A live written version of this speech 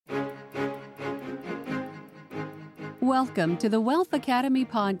Welcome to the Wealth Academy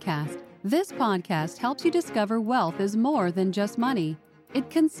podcast. This podcast helps you discover wealth is more than just money. It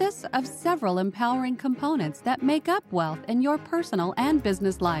consists of several empowering components that make up wealth in your personal and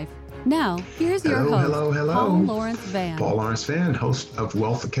business life. Now, here's your host, Paul Lawrence Van. Paul Lawrence Van, host of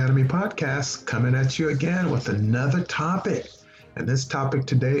Wealth Academy podcast, coming at you again with another topic. And this topic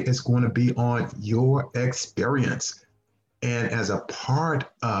today is going to be on your experience. And as a part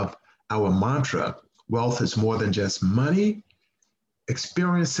of our mantra, wealth is more than just money.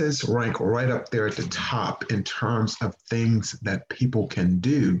 Experiences rank right up there at the top in terms of things that people can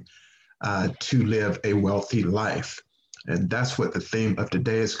do to live a wealthy life. And that's what the theme of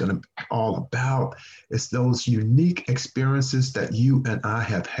today is going to be all about. It's those unique experiences that you and I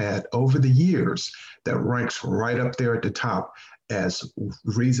have had over the years that ranks right up there at the top as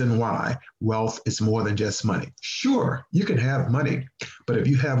reason why wealth is more than just money. Sure, you can have money, but if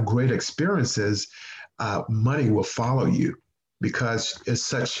you have great experiences, money will follow you because it's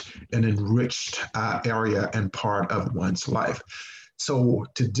such an enriched area and part of one's life. So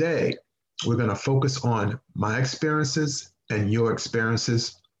today, we're going to focus on my experiences and your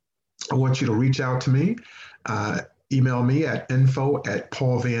experiences. I want you to reach out to me. Email me at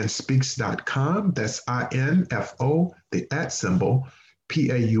info@paulvanspeaks.com. That's INFO, the @ symbol,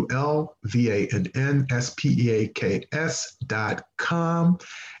 PAULVANNSPEAKS.com.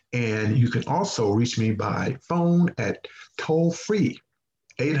 And you can also reach me by phone at toll-free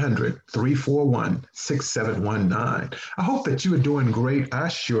 800-341-6719. I hope that you are doing great. I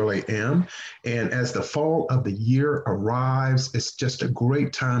surely am. And as the fall of the year arrives, it's just a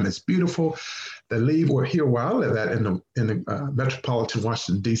great time. It's beautiful. We're here where I live at in the metropolitan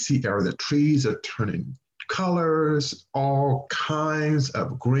Washington, D.C. area. The trees are turning colors, all kinds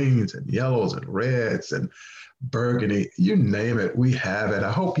of greens and yellows and reds and burgundy, you name it, we have it.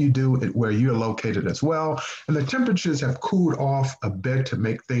 I hope you do it where you're located as well. And the temperatures have cooled off a bit to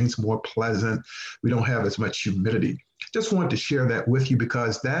make things more pleasant. We don't have as much humidity. Just wanted to share that with you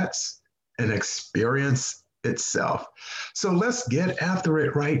because that's an experience itself. So let's get after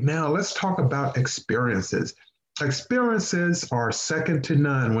it right now. Let's talk about experiences. Experiences are second to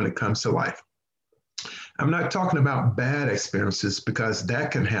none when it comes to life. I'm not talking about bad experiences because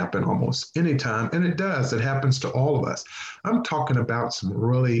that can happen almost anytime, and it does. It happens to all of us. I'm talking about some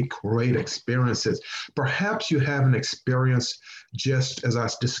really great experiences. Perhaps you have an experience just as I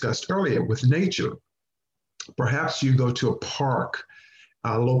discussed earlier with nature. Perhaps you go to a park,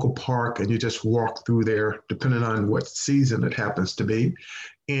 a local park, and you just walk through there, depending on what season it happens to be,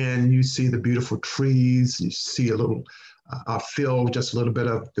 and you see the beautiful trees, you see a little feel just a little bit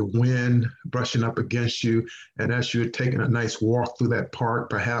of the wind brushing up against you. And as you're taking a nice walk through that park,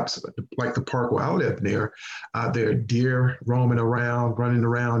 perhaps like the park where I live near, there are deer roaming around, running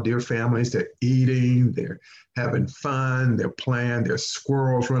around, deer families, they're eating, they're having fun, they're playing, there's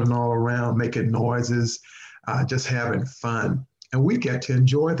squirrels running all around, making noises, just having fun. And we get to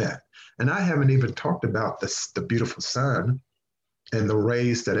enjoy that. And I haven't even talked about the beautiful sun and the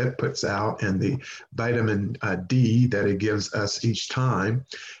rays that it puts out and the vitamin D that it gives us each time.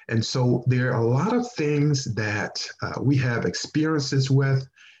 And so there are a lot of things that we have experiences with,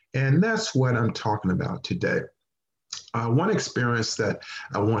 and that's what I'm talking about today. One experience that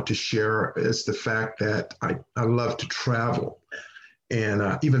I want to share is the fact that I love to travel.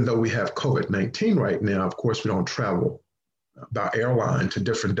 And even though we have COVID-19 right now, of course, we don't travel by airline to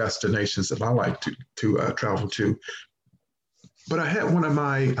different destinations that I like to travel to. But I had one of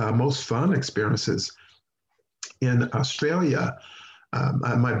my most fun experiences in Australia.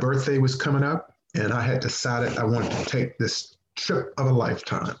 My birthday was coming up, and I had decided I wanted to take this trip of a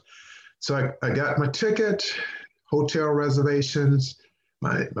lifetime. So I got my ticket, hotel reservations,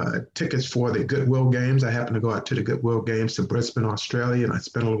 my tickets for the Goodwill Games. I happened to go out to the Goodwill Games to Brisbane, Australia, and I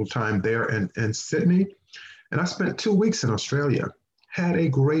spent a little time there in Sydney. And I spent 2 weeks in Australia, had a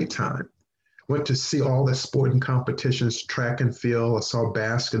great time. Went to see all the sporting competitions, track and field. I saw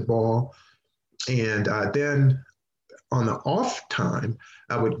basketball. And then on the off time,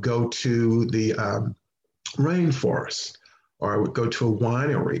 I would go to the rainforest, or I would go to a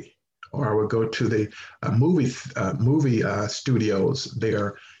winery, or I would go to the movie studios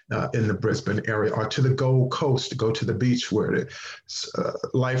there in the Brisbane area, or to the Gold Coast to go to the beach where the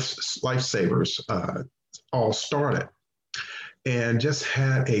lifesavers all started. And just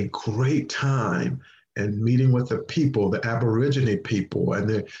had a great time and meeting with the people, the Aborigine people and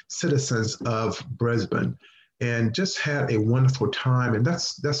the citizens of Brisbane, and just had a wonderful time. And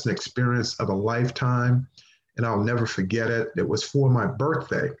that's an experience of a lifetime, and I'll never forget it. It was for my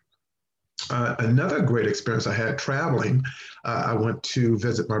birthday. Another great experience I had traveling, I went to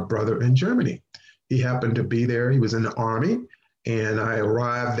visit my brother in Germany. He happened to be there. He was in the Army, and I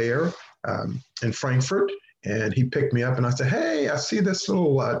arrived there in Frankfurt, and he picked me up, and I said, hey, I see this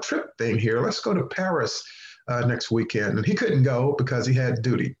little trip thing here. Let's go to Paris next weekend. And he couldn't go because he had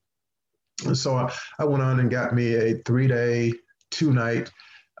duty. And so I went on and got me a 3-day, 2-night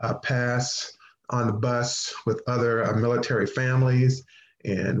pass on the bus with other military families.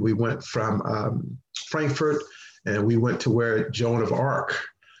 And we went from Frankfurt, and we went to where Joan of Arc,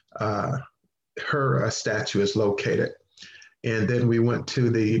 her statue is located. And then we went to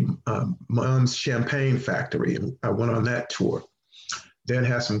the Mons Champagne factory, and I went on that tour. Then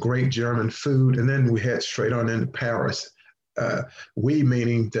had some great German food, and then we head straight on into Paris. We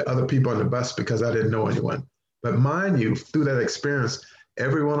meaning the other people on the bus, because I didn't know anyone. But mind you, through that experience,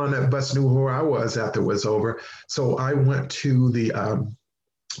 everyone on that bus knew who I was after it was over. So I went to the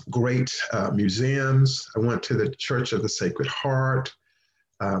great museums. I went to the Church of the Sacred Heart.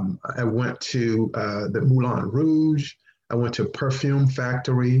 I went to the Moulin Rouge. I went to a perfume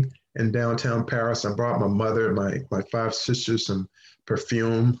factory in downtown Paris. I brought my mother and my 5 sisters some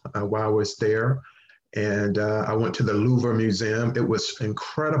perfume while I was there. And I went to the Louvre Museum. It was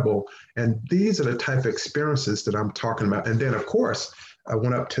incredible. And these are the type of experiences that I'm talking about. And then, of course, I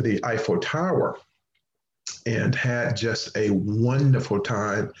went up to the Eiffel Tower and had just a wonderful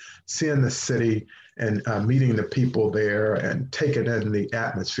time seeing the city and meeting the people there and taking in the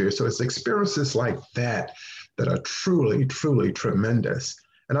atmosphere. So it's experiences like that that are truly, truly tremendous.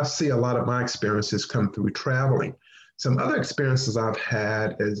 And I see a lot of my experiences come through traveling. Some other experiences I've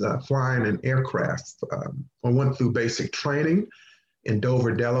had is flying an aircraft. I went through basic training in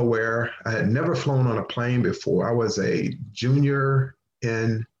Dover, Delaware. I had never flown on a plane before. I was a junior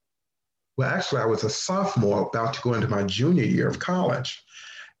I was a sophomore about to go into my junior year of college.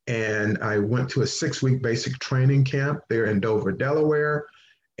 And I went to a 6-week basic training camp there in Dover, Delaware.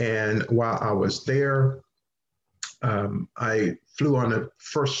 And while I was there, I flew on the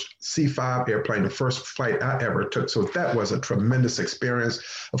first C-5 airplane, the first flight I ever took. So that was a tremendous experience.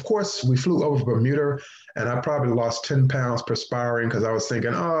 Of course, we flew over Bermuda, and I probably lost 10 pounds perspiring because I was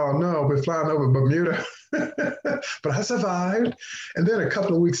thinking, oh no, we're flying over Bermuda. But I survived. And then a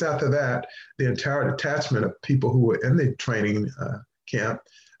couple of weeks after that, the entire detachment of people who were in the training camp,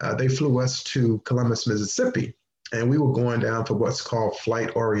 they flew us to Columbus, Mississippi. And we were going down for what's called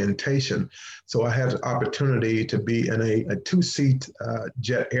flight orientation. So I had the opportunity to be in a 2-seat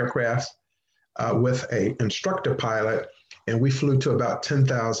jet aircraft with an instructor pilot. And we flew to about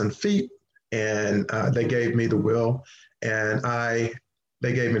 10,000 feet. And they gave me the wheel. And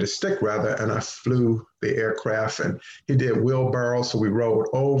they gave me the stick rather, and I flew the aircraft, and he did wheelbarrow. So we rolled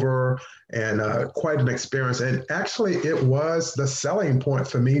over, and quite an experience. And actually it was the selling point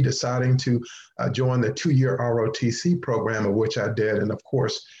for me deciding to join the 2-year ROTC program, of which I did. And of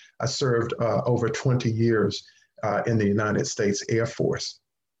course, I served over 20 years in the United States Air Force.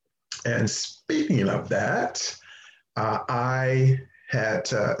 And speaking of that, I had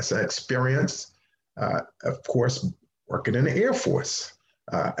some experience, of course, working in the Air Force.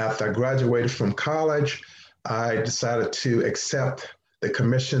 After I graduated from college, I decided to accept the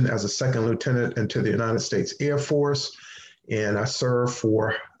commission as a 2nd lieutenant into the United States Air Force. And I served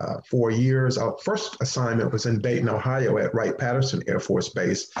for 4 years. Our first assignment was in Dayton, Ohio at Wright-Patterson Air Force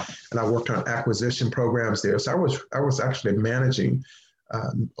Base. And I worked on acquisition programs there. So I was actually managing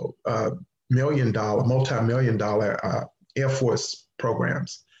multi-million-dollar Air Force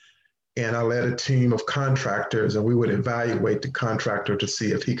programs. And I led a team of contractors, and we would evaluate the contractor to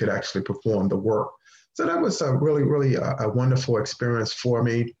see if he could actually perform the work. So that was a really, really a wonderful experience for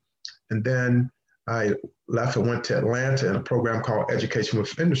me. And then I left and went to Atlanta in a program called Education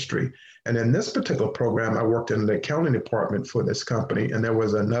with Industry. And in this particular program, I worked in the accounting department for this company, and there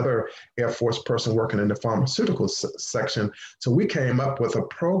was another Air Force person working in the pharmaceutical section. So we came up with a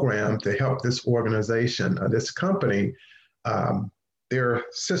program to help this organization, this company, their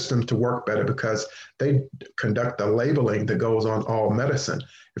system to work better, because they conduct the labeling that goes on all medicine.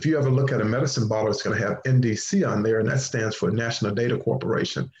 If you ever look at a medicine bottle, it's going to have NDC on there, and that stands for National Data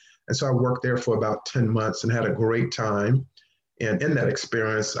Corporation. And so I worked there for about 10 months and had a great time. And in that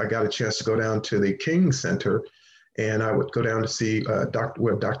experience, I got a chance to go down to the King Center, and I would go down to see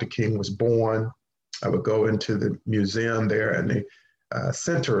where Dr. King was born. I would go into the museum there and the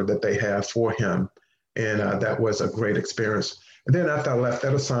center that they have for him. And that was a great experience. And then after I left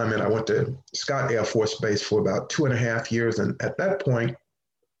that assignment, I went to Scott Air Force Base for about 2.5 years. And at that point,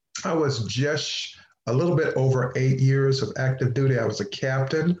 I was just a little bit over 8 years of active duty. I was a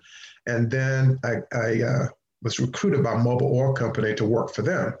captain. And then I was recruited by Mobil Oil Company to work for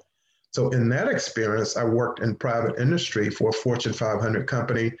them. So in that experience, I worked in private industry for a Fortune 500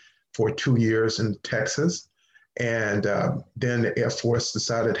 company for 2 years in Texas. And then the Air Force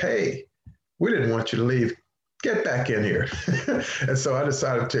decided, hey, we didn't want you to leave. Get back in here. And so I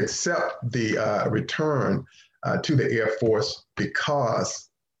decided to accept the return to the Air Force because,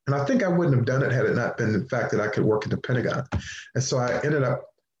 and I think I wouldn't have done it had it not been the fact that I could work at the Pentagon. And so I ended up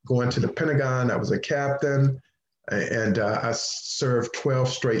going to the Pentagon. I was a captain, and I served 12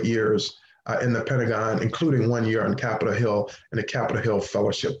 straight years in the Pentagon, including 1 year on Capitol Hill in the Capitol Hill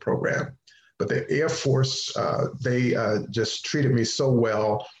Fellowship Program. But the Air Force, they just treated me so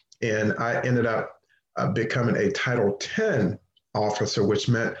well, and I ended up becoming a Title X officer, which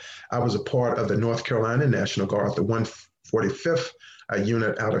meant I was a part of the North Carolina National Guard, the 145th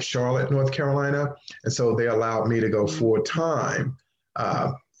unit out of Charlotte, North Carolina. And so they allowed me to go full time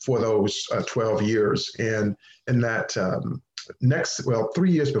for those 12 years. And in that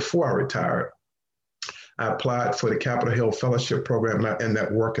 3 years before I retired, I applied for the Capitol Hill Fellowship Program, and I ended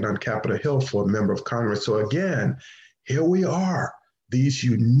up working on Capitol Hill for a member of Congress. So again, here we are, these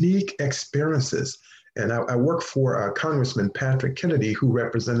unique experiences. And I worked for Congressman Patrick Kennedy, who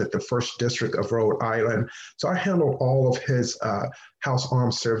represented the 1st District of Rhode Island. So I handled all of his House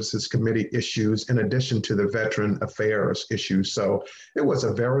Armed Services Committee issues in addition to the Veteran Affairs issues. So it was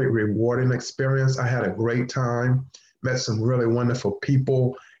a very rewarding experience. I had a great time, met some really wonderful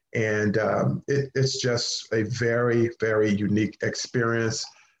people, and it's just a very, very unique experience.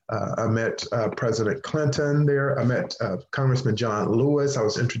 I met President Clinton there. I met Congressman John Lewis. I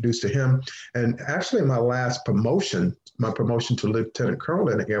was introduced to him. And actually my last promotion, my promotion to Lieutenant Colonel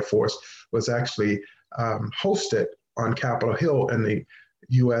in the Air Force, was actually hosted on Capitol Hill in the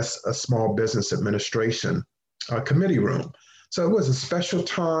U.S. Small Business Administration committee room. So it was a special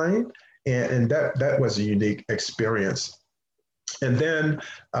time, and that was a unique experience. And then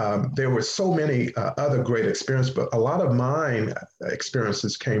there were so many other great experiences, but a lot of mine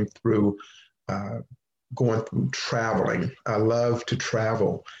experiences came through going through traveling. I love to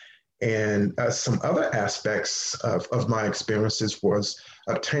travel. And some other aspects of my experiences was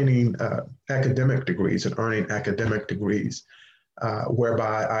obtaining academic degrees and earning academic degrees,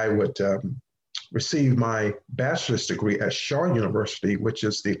 whereby I would receive my bachelor's degree at Shaw University, which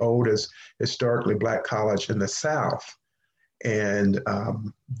is the oldest historically Black college in the South. And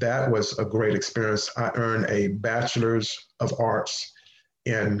that was a great experience. I earned a Bachelor's of Arts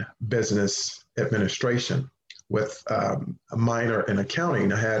in Business Administration with a minor in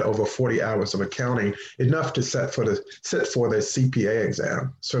accounting. I had over 40 hours of accounting, enough to sit for the CPA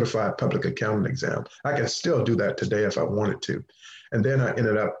exam, Certified Public Accountant exam. I can still do that today if I wanted to. And then I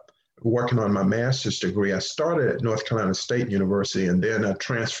ended up working on my master's degree. I started at North Carolina State University, and then I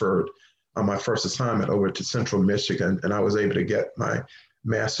transferred on my first assignment over to Central Michigan, and I was able to get my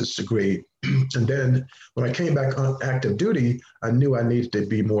master's degree. And then when I came back on active duty, I knew I needed to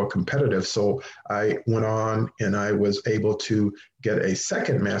be more competitive. So I went on and I was able to get a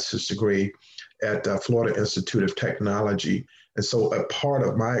second master's degree at Florida Institute of Technology. And so a part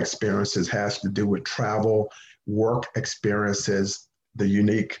of my experiences has to do with travel, work experiences, the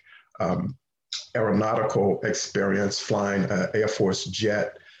unique aeronautical experience, flying an Air Force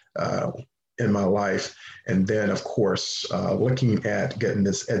jet in my life. And then, of course, looking at getting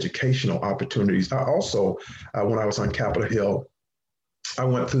this educational opportunities. I also, when I was on Capitol Hill, I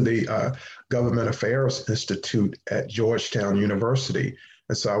went through the Government Affairs Institute at Georgetown University.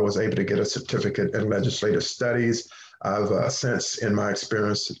 And so I was able to get a certificate in legislative studies. I've since, in my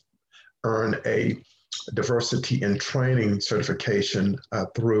experience, earned a diversity in training certification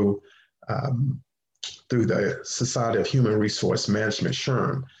through the Society of Human Resource Management,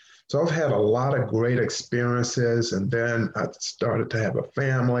 SHRM. So I've had a lot of great experiences, and then I started to have a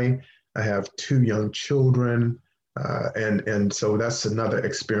family. I have 2 young children, and so that's another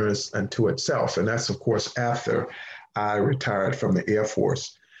experience unto itself. And that's, of course, after I retired from the Air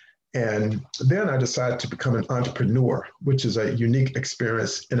Force. And then I decided to become an entrepreneur, which is a unique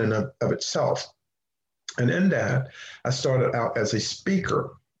experience in and of itself. And in that, I started out as a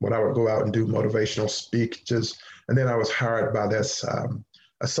speaker, when I would go out and do motivational speeches. And then I was hired by this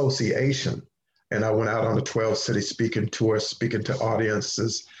association. And I went out on a 12-city speaking tour, speaking to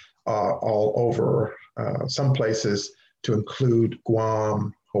audiences all over, some places to include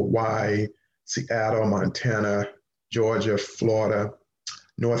Guam, Hawaii, Seattle, Montana, Georgia, Florida,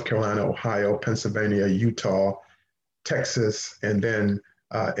 North Carolina, Ohio, Pennsylvania, Utah, Texas, and then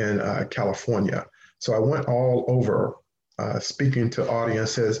in California. So I went all over speaking to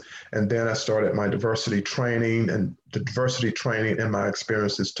audiences, and then I started my diversity training, and the diversity training and my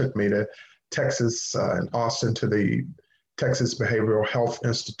experiences took me to Texas and Austin to the Texas Behavioral Health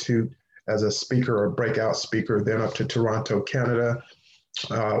Institute as a speaker or breakout speaker, then up to Toronto, Canada,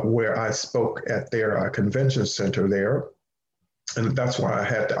 where I spoke at their convention center there. And that's why I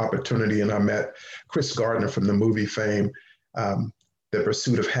had the opportunity, and I met Chris Gardner from the movie fame, The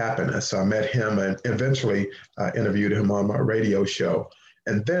Pursuit of Happiness. So I met him and eventually interviewed him on my radio show.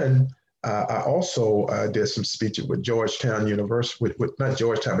 And then I also did some speeches with Georgetown University, with not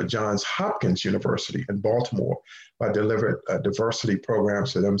Georgetown, but Johns Hopkins University in Baltimore. I delivered diversity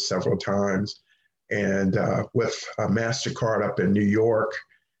programs to them several times, and with MasterCard up in New York,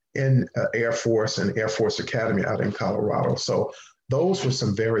 in Air Force and Air Force Academy out in Colorado. So those were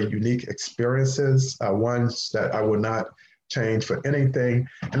some very unique experiences, ones that I would not change for anything.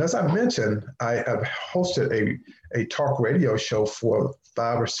 And as I mentioned, I have hosted a talk radio show for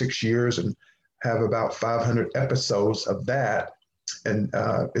 5 or 6 years and have about 500 episodes of that. And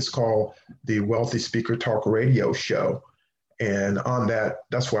it's called the Wealthy Speaker Talk Radio Show. And on that,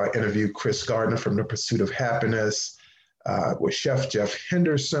 that's where I interviewed Chris Gardner from The Pursuit of Happiness, with Chef Jeff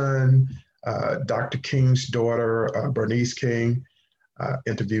Henderson, Dr. King's daughter, Bernice King,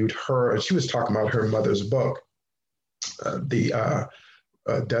 interviewed her, and she was talking about her mother's book, The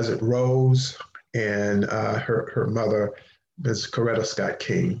Desert Rose, and her mother, Ms. Coretta Scott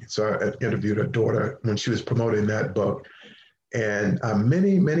King. So I interviewed her daughter when she was promoting that book, and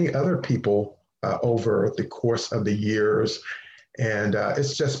many other people over the course of the years. And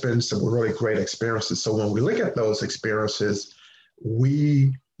it's just been some really great experiences. So when we look at those experiences,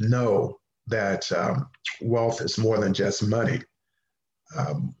 we know that wealth is more than just money.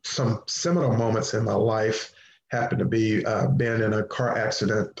 Some seminal moments in my life happened to be being in a car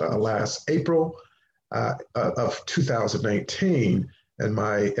accident last April of 2018, and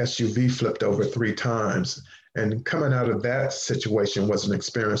my SUV flipped over 3 times. And coming out of that situation was an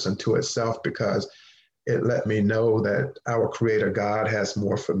experience unto itself, because it let me know that our Creator God has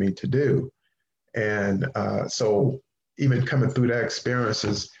more for me to do. And so even coming through that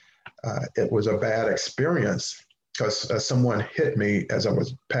experiences, it was a bad experience, because someone hit me as I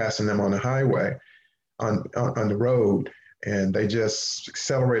was passing them on the highway, on the road, and they just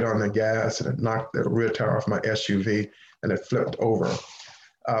accelerated on the gas, and it knocked the rear tire off my SUV, and it flipped over.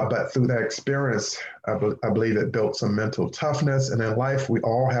 But through that experience, I believe it built some mental toughness. And in life, we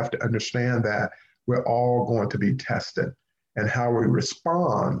all have to understand that we're all going to be tested, and how we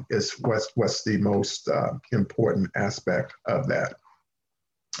respond is what's the most important aspect of that.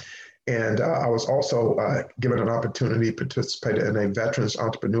 And I was also given an opportunity to participate in a veterans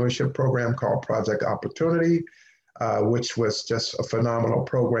entrepreneurship program called Project Opportunity, which was just a phenomenal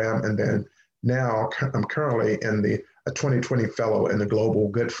program. And then now I'm currently in a 2020 fellow in the Global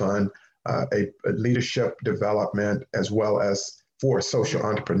Good Fund, a leadership development, as well as for social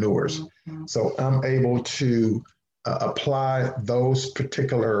entrepreneurs. Mm-hmm. So I'm able to apply those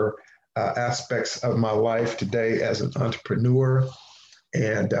particular aspects of my life today as an entrepreneur.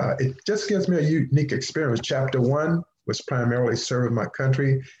 And it just gives me a unique experience. Chapter 1 was primarily serving my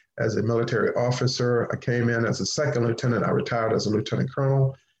country as a military officer. I came in as a second lieutenant. I retired as a lieutenant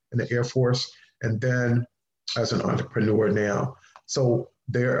colonel in the Air Force, and then as an entrepreneur now. So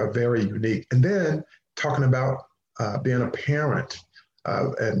they're very unique. And then talking about being a parent,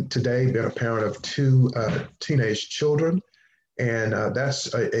 and today being a parent of 2 teenage children. And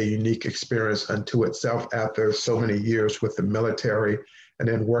that's a unique experience unto itself after so many years with the military and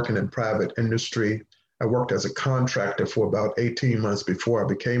then working in private industry. I worked as a contractor for about 18 months before I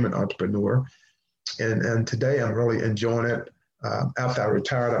became an entrepreneur. And today I'm really enjoying it. After I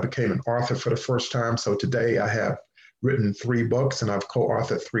retired, I became an author for the first time. So today I have written 3 books, and I've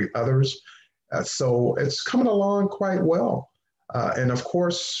co-authored 3 others. So it's coming along quite well. And of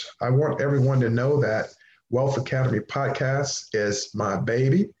course, I want everyone to know that Wealth Academy Podcast is my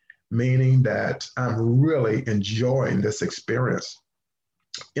baby, meaning that I'm really enjoying this experience,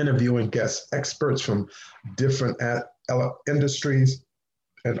 interviewing guest experts from different industries,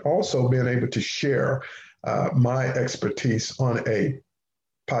 and also being able to share my expertise on a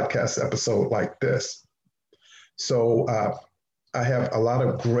podcast episode like this. So I have a lot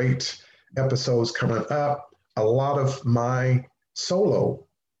of great episodes coming up. A lot of my solo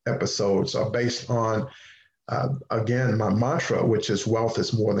episodes are based on, again, my mantra, which is wealth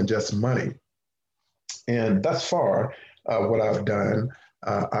is more than just money. And thus far, what I've done,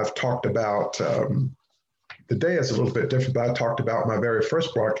 I've talked about, the day is a little bit different, but I talked about my very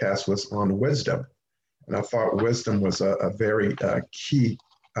first broadcast was on wisdom. And I thought wisdom was a very key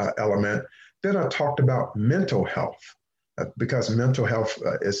element. Then I talked about mental health, because mental health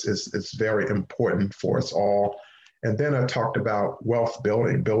is very important for us all. And then I talked about wealth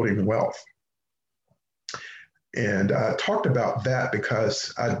building wealth. And I talked about that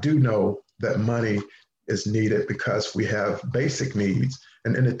because I do know that money is needed because we have basic needs,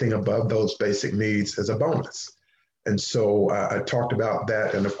 and anything above those basic needs is a bonus. And so I talked about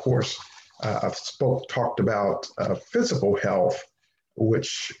that. And of course, I've talked about physical health,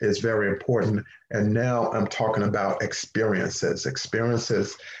 which is very important. And now I'm talking about experiences.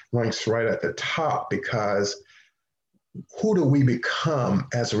 Experiences ranks right at the top because who do we become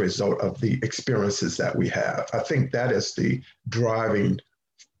as a result of the experiences that we have? I think that is the driving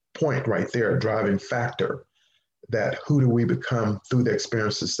point right there, driving factor, that who do we become through the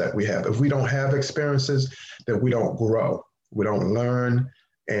experiences that we have? If we don't have experiences, then we don't grow, we don't learn,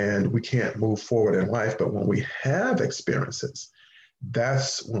 and we can't move forward in life. But when we have experiences,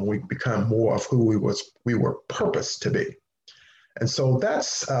 that's when we become more of who we were purposed to be. And so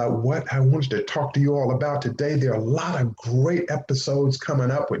that's what I wanted to talk to you all about today. There are a lot of great episodes coming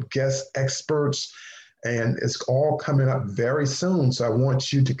up with guest experts, and it's all coming up very soon. So I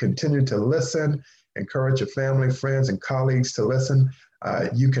want you to continue to listen, encourage your family, friends, and colleagues to listen.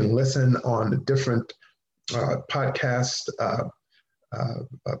 You can listen on the different podcast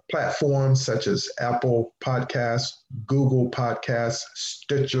platforms such as Apple Podcasts, Google Podcasts,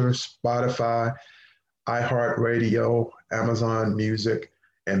 Stitcher, Spotify, iHeartRadio, Amazon Music,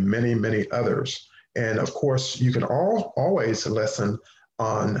 and many, many others. And of course, you can always listen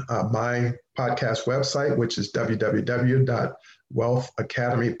on my podcast website, which is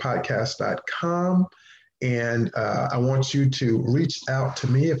www.wealthacademypodcast.com. And I want you to reach out to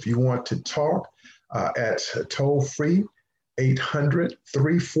me if you want to talk at toll-free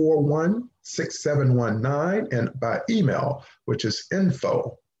 800-341-6719, and by email, which is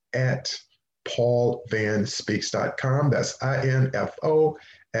info@paulvannspeaks.com. That's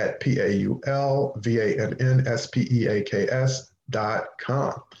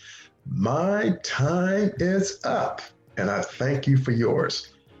info@paulvannspeaks.com. My time is up, and I thank you for yours.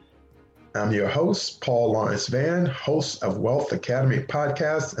 I'm your host, Paul Lawrence Vann, host of Wealth Academy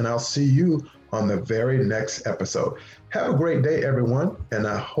Podcast, and I'll see you on the very next episode. Have a great day, everyone, and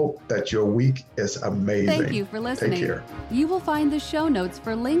I hope that your week is amazing. Thank you for listening. Take care. You will find the show notes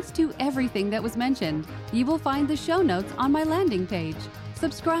for links to everything that was mentioned. You will find the show notes on my landing page.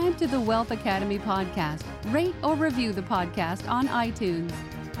 Subscribe to the Wealth Academy podcast. Rate or review the podcast on iTunes.